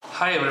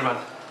Hi everyone.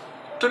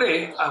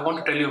 Today I want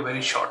to tell you a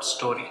very short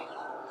story.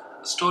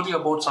 A story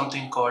about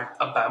something called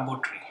a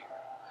bamboo tree.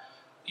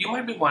 You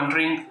might be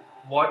wondering,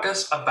 what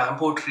does a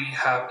bamboo tree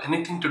have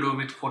anything to do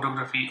with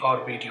photography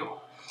or video?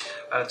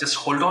 Just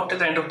hold on till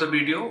the end of the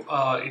video.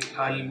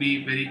 I'll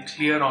be very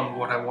clear on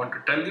what I want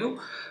to tell you,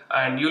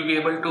 and you'll be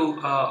able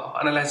to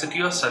analyze it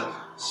yourself.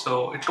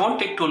 So it won't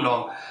take too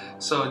long.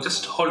 So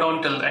just hold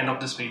on till the end of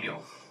this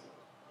video.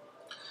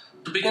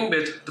 To begin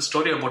with, the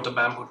story about the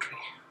bamboo tree.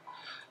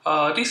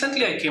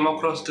 Recently, I came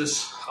across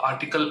this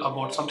article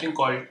about something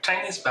called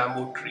Chinese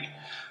bamboo tree.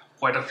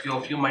 Quite a few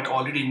of you might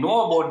already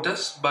know about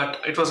this, but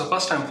it was the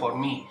first time for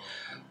me.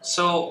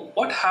 So,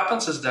 what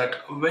happens is that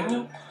when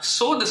you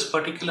sow this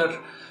particular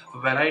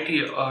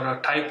variety or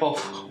a type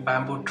of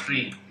bamboo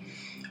tree,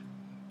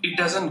 it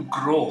doesn't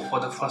grow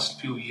for the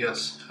first few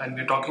years, and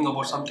we're talking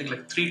about something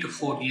like 3 to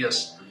 4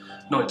 years.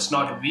 No, it's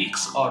not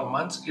weeks or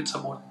months, it's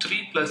about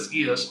 3+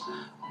 years.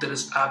 There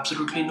is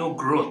absolutely no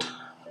growth,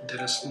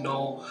 there is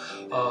no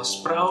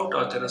sprout,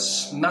 or there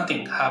is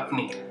nothing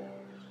happening.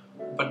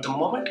 But the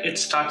moment it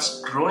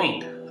starts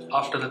growing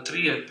after the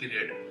 3 year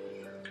period,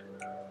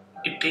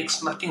 it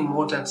takes nothing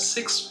more than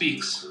 6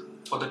 weeks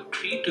for the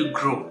tree to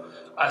grow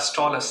as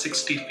tall as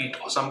 60 feet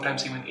or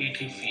sometimes even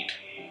 80 feet.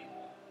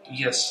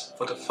 Yes,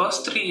 for the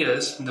first 3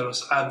 years, there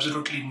was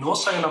absolutely no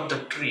sign of the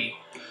tree,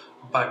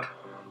 but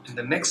in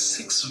the next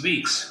 6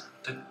 weeks,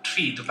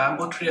 the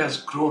bamboo tree has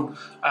grown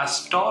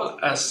as tall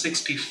as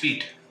 60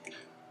 feet.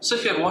 So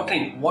if you're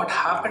wondering what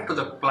happened to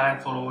the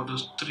plant for over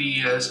those 3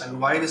 years and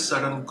why this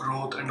sudden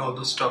growth and all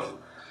this stuff,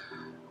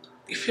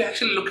 if you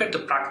actually look at the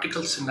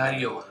practical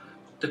scenario,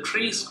 the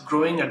tree is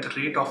growing at the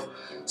rate of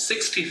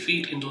 60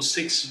 feet in those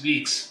 6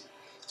 weeks.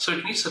 So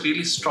it needs a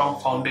really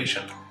strong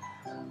foundation.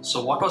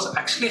 So what was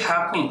actually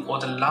happening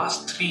over the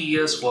last 3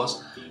 years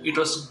was it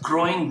was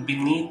growing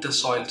beneath the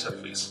soil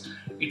surface.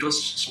 It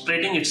was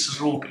spreading its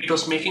root. It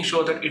was making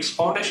sure that its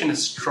foundation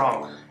is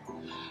strong.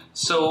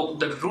 So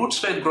the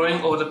roots were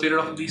growing over the period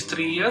of these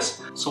 3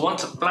 years. So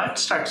once a plant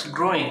starts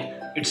growing,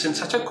 it's in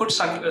such a good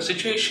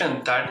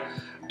situation that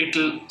it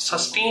will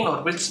sustain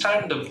or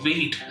withstand the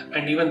weight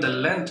and even the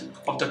length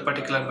of that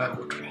particular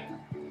bamboo tree.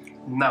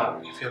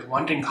 Now, if you're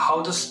wondering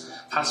how this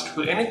has to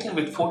do anything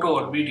with photo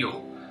or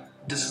video,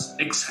 this is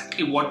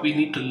exactly what we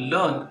need to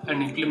learn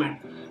and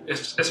implement,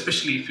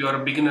 especially if you are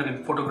a beginner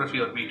in photography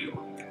or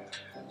video.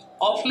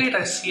 Of late,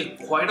 I see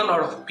quite a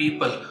lot of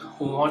people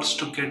who wants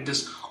to get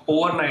this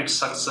overnight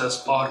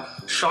success or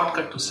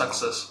shortcut to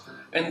success,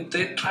 and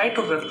they try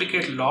to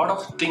replicate a lot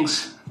of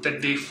things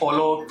that they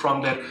follow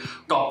from their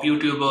top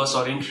YouTubers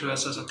or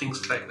influencers or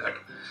things like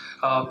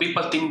that.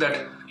 People think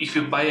that if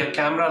you buy a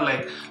camera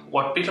like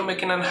what Peter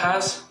McKinnon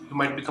has, you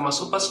might become a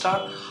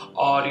superstar,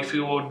 or if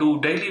you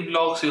do daily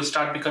vlogs, you'll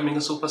start becoming a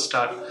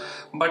superstar.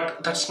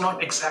 But that's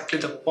not exactly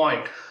the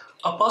point.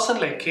 A person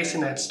like Casey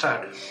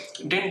Neistat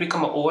didn't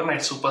become an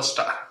overnight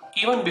superstar.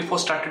 Even before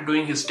started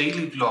doing his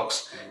daily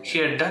vlogs, he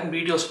had done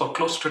videos for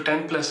close to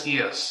 10+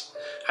 years.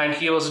 And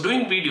he was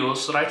doing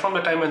videos right from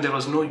the time when there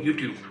was no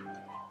YouTube.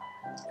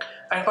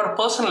 And for a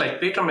person like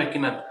Peter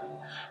McKinnon,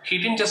 he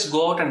didn't just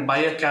go out and buy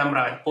a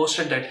camera and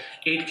posted that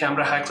 8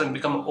 camera hacks and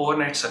become an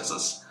overnight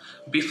success.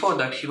 Before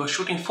that, he was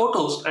shooting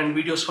photos and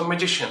videos for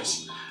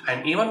magicians.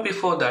 And even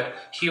before that,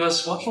 he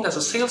was working as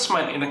a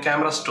salesman in a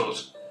camera store.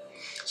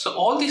 So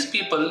all these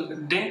people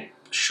didn't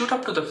shoot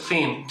up to the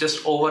fame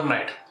just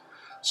overnight.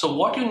 So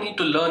what you need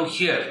to learn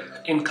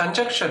here in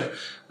conjunction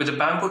with the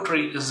bamboo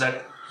tree is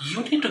that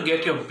you need to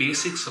get your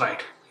basics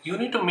right. You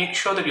need to make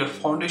sure that your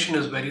foundation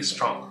is very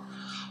strong.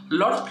 A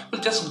lot of people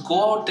just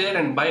go out there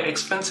and buy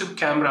expensive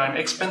camera and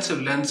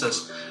expensive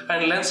lenses,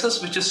 and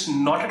lenses which is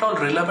not at all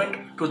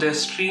relevant to their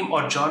stream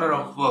or genre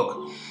of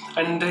work,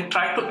 and they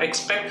try to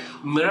expect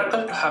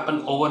miracle to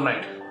happen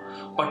overnight.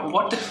 But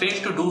what they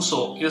fail to do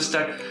so is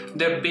that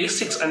their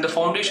basics and the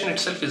foundation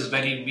itself is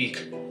very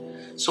weak.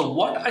 So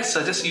what I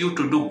suggest you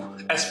to do,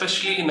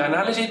 especially in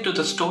analogy to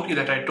the story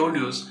that I told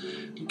you, is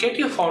get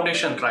your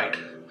foundation right.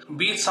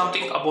 Be it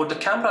something about the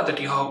camera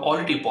that you have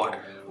already bought,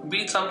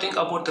 be it something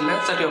about the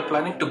lens that you're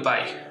planning to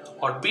buy,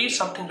 or be it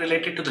something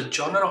related to the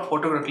genre of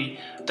photography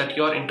that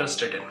you're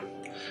interested in.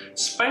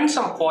 Spend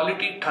some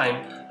quality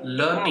time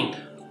learning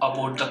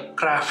about the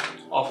craft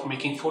of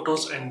making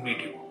photos and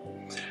video.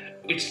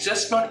 It's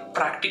just not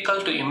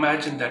practical to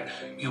imagine that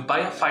you buy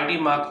a 5D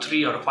Mark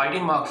III or a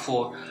 5D Mark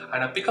IV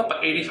and pick up an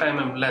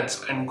 85mm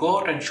lens and go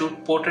out and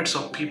shoot portraits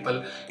of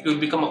people. You'll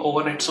become an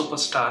overnight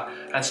superstar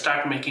and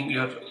start making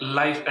your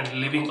life and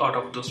living out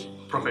of this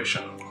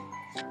profession.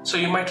 So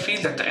you might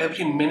feel that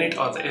every minute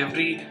or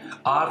every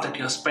hour that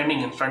you're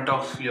spending in front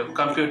of your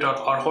computer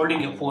or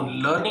holding your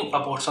phone learning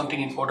about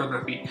something in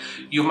photography,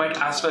 you might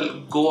as well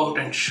go out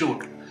and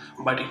shoot.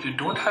 But if you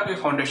don't have your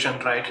foundation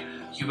right,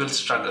 you will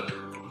struggle.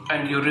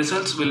 And your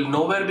results will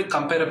nowhere be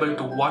comparable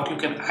to what you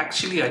can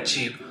actually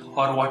achieve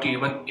or what you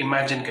even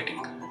imagine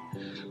getting.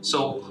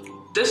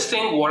 So this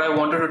thing, what I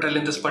wanted to tell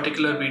in this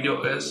particular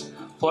video is,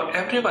 for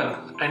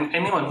everyone and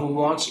anyone who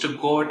wants to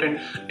go out and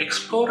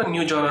explore a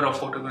new genre of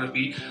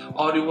photography,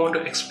 or you want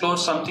to explore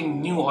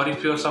something new, or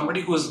if you're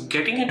somebody who's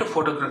getting into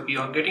photography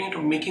or getting into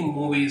making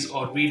movies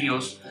or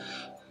videos,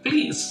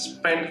 please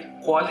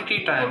spend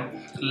quality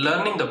time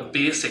learning the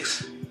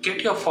basics.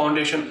 Get your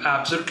foundation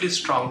absolutely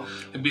strong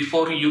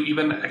before you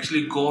even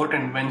actually go out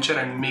and venture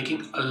and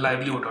making a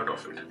livelihood out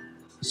of it.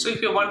 So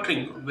if you're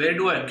wondering, where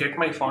do I get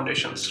my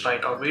foundations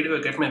right, or where do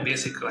I get my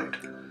basic right?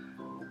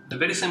 The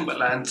very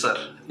simple answer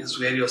is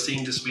where you're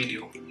seeing this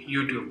video,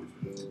 YouTube.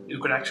 You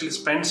could actually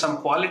spend some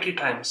quality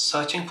time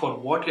searching for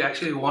what you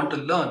actually want to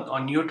learn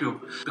on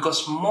YouTube,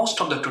 because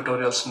most of the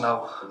tutorials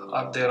now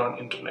are there on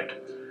internet,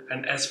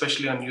 and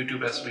especially on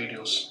YouTube as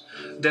videos.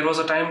 There was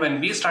a time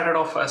when we started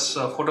off as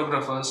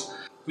photographers.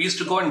 We used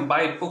to go and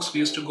buy books, we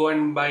used to go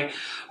and buy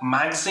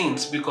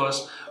magazines,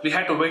 because we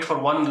had to wait for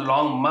one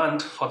long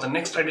month for the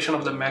next edition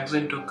of the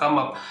magazine to come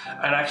up,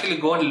 and actually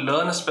go and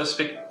learn a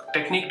specific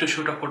technique to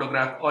shoot a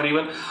photograph, or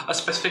even a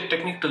specific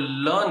technique to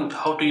learn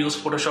how to use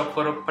Photoshop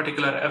for a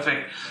particular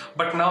effect.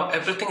 But now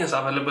everything is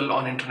available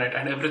on internet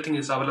and everything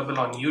is available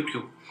on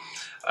YouTube.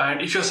 And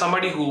if you're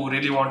somebody who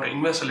really want to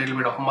invest a little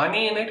bit of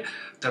money in it,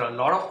 there are a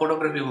lot of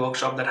photography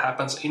workshop that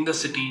happens in the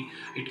city.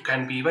 It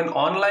can be even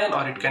online,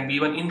 or it can be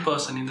even in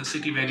person in the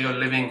city where you're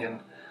living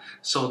in.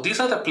 So these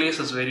are the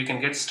places where you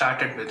can get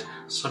started with.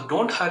 So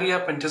don't hurry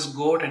up and just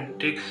go out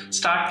and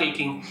start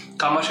taking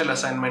commercial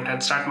assignment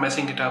and start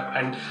messing it up,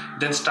 and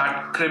then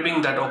start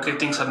cribbing that okay,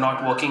 things are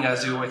not working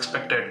as you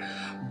expected.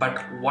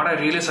 But what I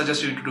really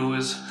suggest you to do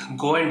is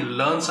go and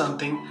learn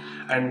something.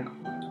 And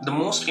the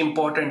most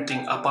important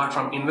thing, apart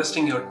from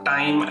investing your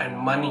time and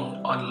money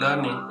on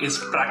learning, is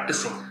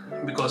practicing.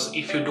 Because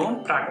if you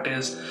don't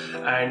practice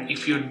and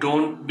if you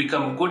don't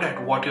become good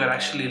at what you are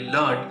actually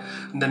learned,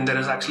 then there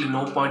is actually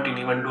no point in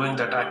even doing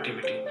that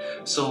activity.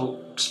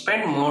 So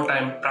spend more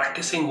time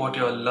practicing what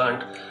you have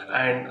learned,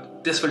 and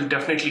this will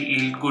definitely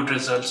yield good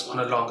results on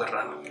a longer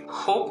run.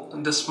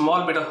 Hope this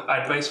small bit of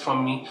advice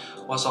from me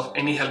was of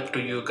any help to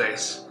you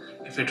guys.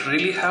 If it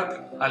really helped,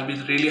 I'll be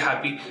really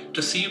happy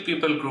to see you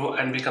people grow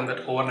and become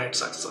that overnight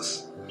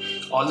success.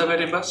 All the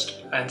very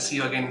best, and see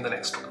you again in the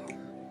next one.